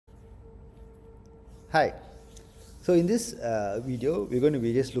Hi. So in this video, we're going to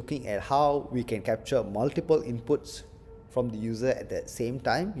be just looking at how we can capture multiple inputs from the user at the same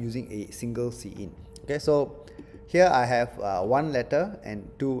time using a single cin. Okay, so here I have one letter and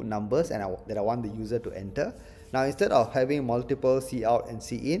two numbers that I want the user to enter. Now instead of having multiple cout and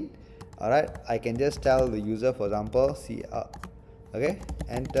cin, alright, I can just tell the user, for example, cout, okay,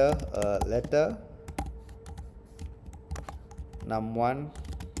 enter a letter num1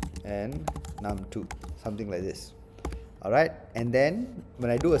 and num2, something like this. Alright, and then when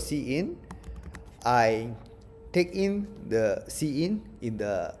I do a cin, I take in the cin in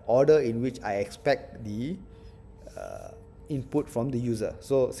the order in which I expect the input from the user.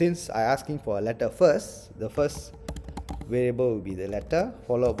 So since I asking for a letter first, the first variable will be the letter,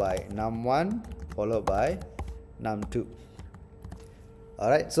 followed by num1, followed by num2.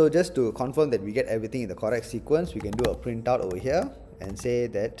 Alright, so just to confirm that we get everything in the correct sequence, we can do a printout over here and say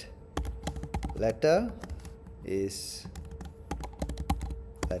that letter is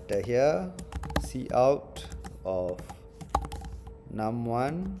letter here, cout of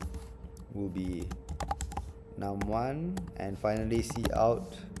num1 will be num1, and finally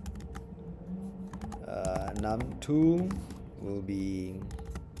cout num2 will be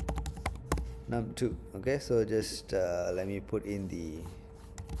num2. Okay, so just let me put in the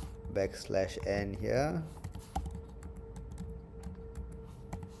 \n here,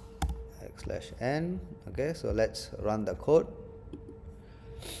 \n. Okay, so let's run the code.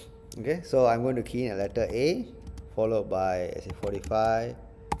 Okay, so I'm going to key in a letter A, followed by say 45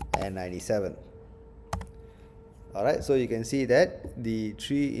 and 97. Alright, so you can see that the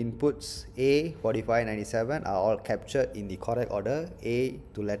three inputs A, 45, 97 are all captured in the correct order: A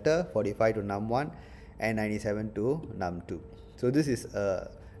to letter, 45 to num1, and 97 to num2. So this is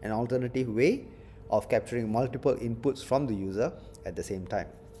an alternative way of capturing multiple inputs from the user at the same time.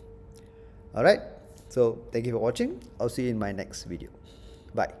 Alright, so thank you for watching. I'll see you in my next video.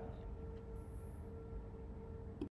 Bye.